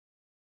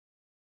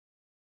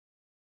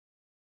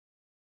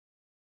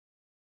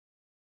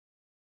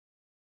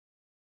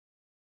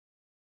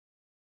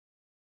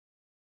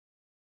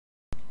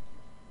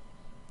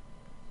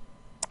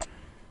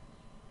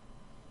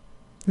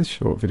This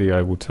short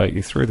video will take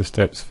you through the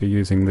steps for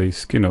using the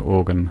Skinner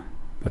organ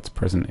that's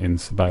present in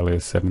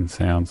Sibelius 7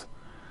 sounds.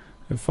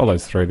 It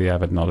follows through the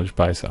Avid Knowledge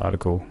Base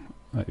article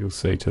that you'll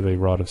see to the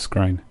right of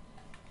screen.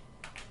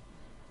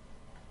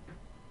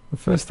 The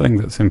first thing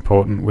that's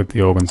important with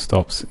the organ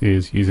stops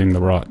is using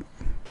the right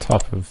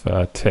type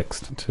of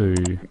text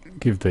to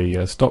give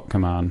the stop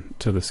command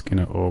to the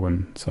Skinner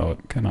organ so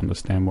it can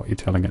understand what you're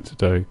telling it to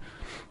do.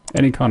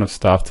 Any kind of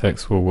staff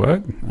text will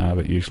work,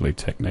 but usually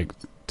technique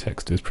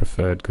text is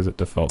preferred because it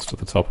defaults to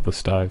the top of the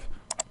stave.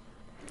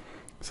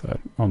 So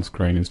on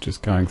screen is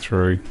just going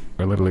through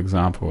a little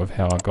example of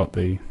how I got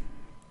the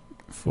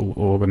full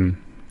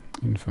organ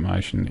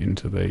information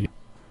into the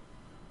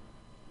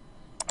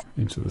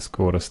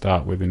score to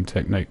start with in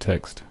technique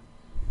text.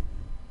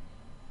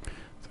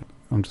 So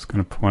I'm just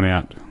going to point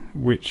out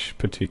which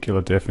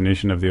particular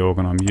definition of the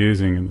organ I'm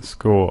using in the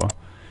score.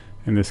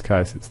 In this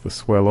case it's the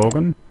swell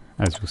organ,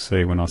 as you'll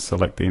see when I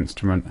select the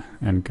instrument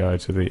and go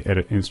to the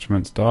Edit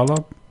Instruments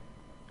dialog.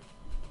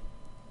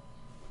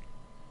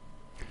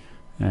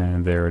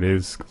 And there it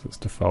is, because it's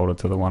defaulted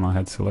to the one I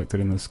had selected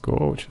in the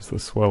score, which is the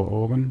swell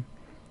organ.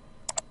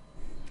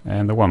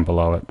 And the one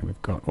below it,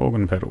 we've got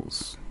organ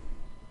pedals.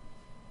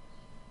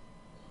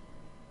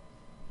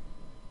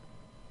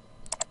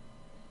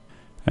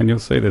 And you'll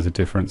see there's a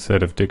different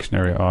set of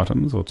dictionary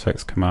items or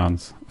text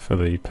commands for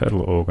the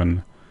pedal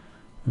organ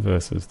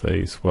versus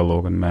the swell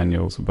organ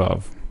manuals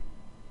above.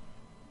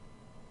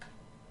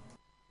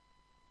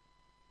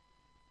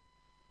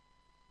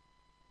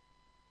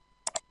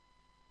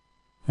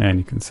 And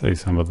you can see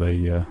some of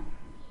the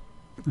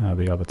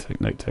other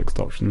technique text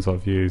options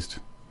I've used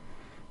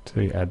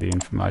to add the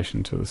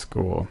information to the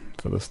score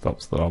for the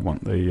stops that I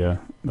want the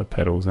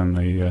pedals and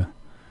the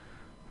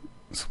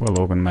swell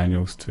organ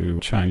manuals to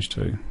change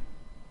to.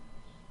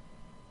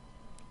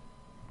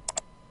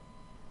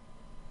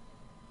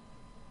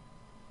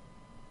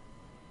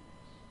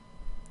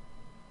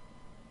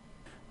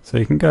 So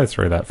you can go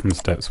through that from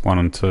steps 1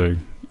 and 2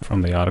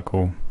 from the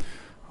article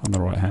on the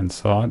right hand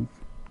side.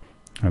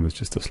 And there's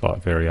just a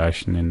slight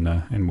variation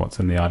in what's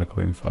in the article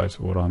info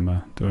to what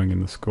I'm doing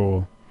in the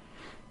score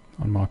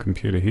on my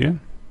computer here.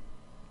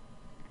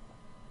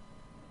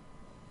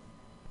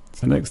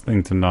 So the next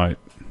thing to note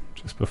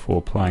just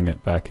before playing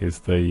it back is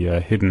the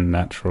hidden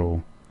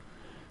natural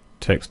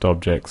text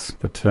objects.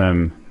 The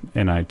term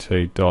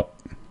NAT dot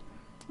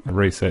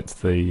resets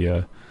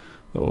the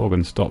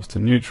organ stops to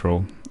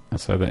neutral,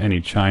 so that any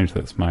change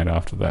that's made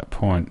after that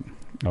point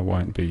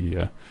won't be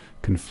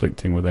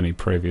conflicting with any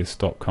previous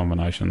stop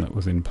combination that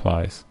was in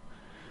place.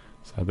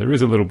 So there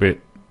is a little bit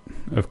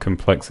of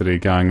complexity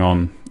going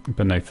on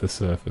beneath the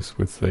surface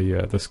with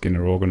the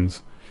Skinner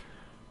organs,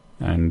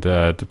 and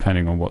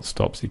depending on what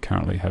stops you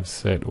currently have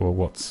set or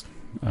what's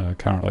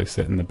currently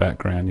set in the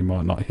background, you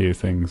might not hear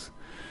things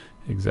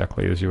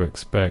exactly as you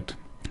expect.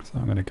 So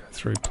I'm going to go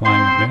through playing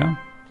it now.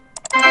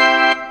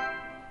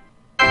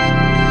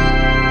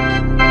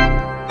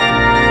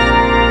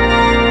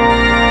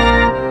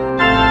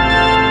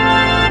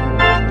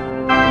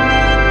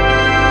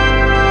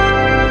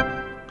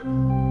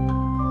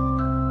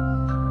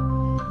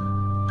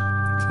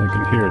 So you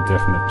can hear a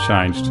definite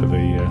change to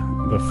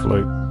the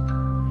flute.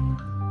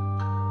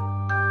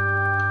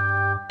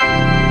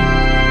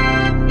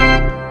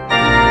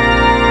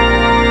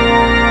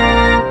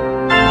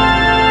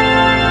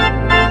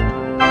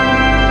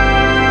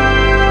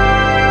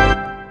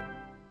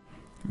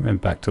 And then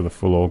back to the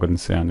full organ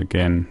sound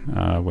again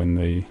when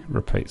the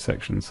repeat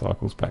section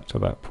cycles back to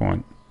that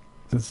point.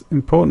 It's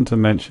important to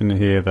mention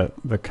here that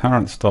the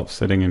current stop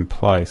setting in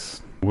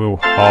place will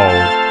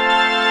hold.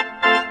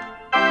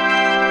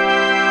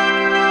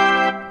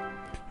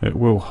 It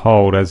will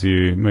hold as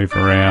you move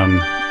around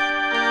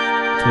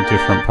to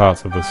different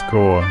parts of the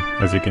score.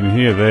 As you can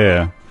hear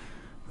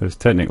there's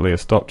technically a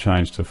stop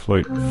change to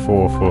flute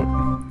 4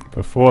 foot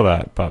before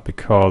that, but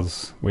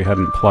because we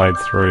hadn't played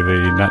through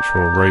the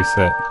natural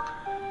reset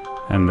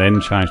and then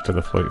changed to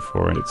the flute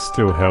 4, it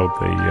still held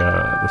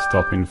the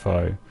stop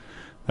info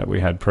that we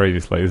had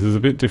previously. This is a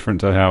bit different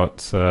to how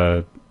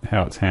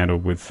it's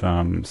handled with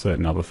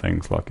certain other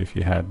things, like if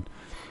you had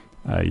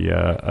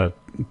a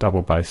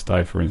double bass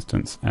stave, for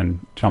instance,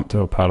 and jumped to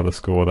a part of the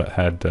score that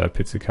had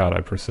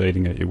pizzicato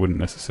preceding it, you wouldn't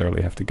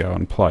necessarily have to go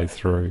and play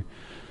through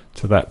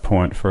to that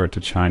point for it to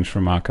change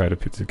from arco to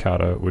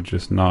pizzicato. It would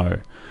just know.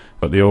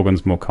 But the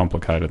organ's more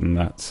complicated than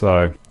that,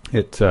 so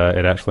it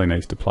actually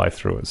needs to play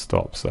through its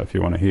stops. So if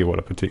you want to hear what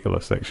a particular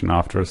section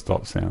after a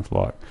stop sounds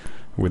like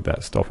with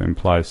that stop in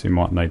place, you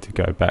might need to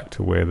go back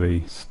to where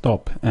the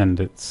stop and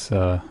its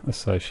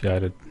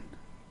associated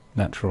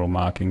natural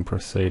marking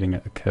preceding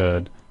it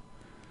occurred,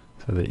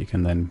 so that you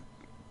can then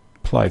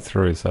play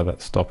through, so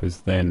that stop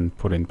is then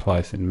put in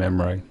place in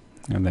memory,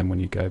 and then when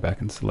you go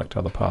back and select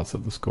other parts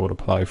of the score to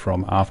play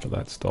from after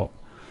that stop,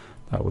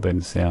 that will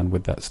then sound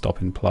with that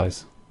stop in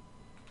place.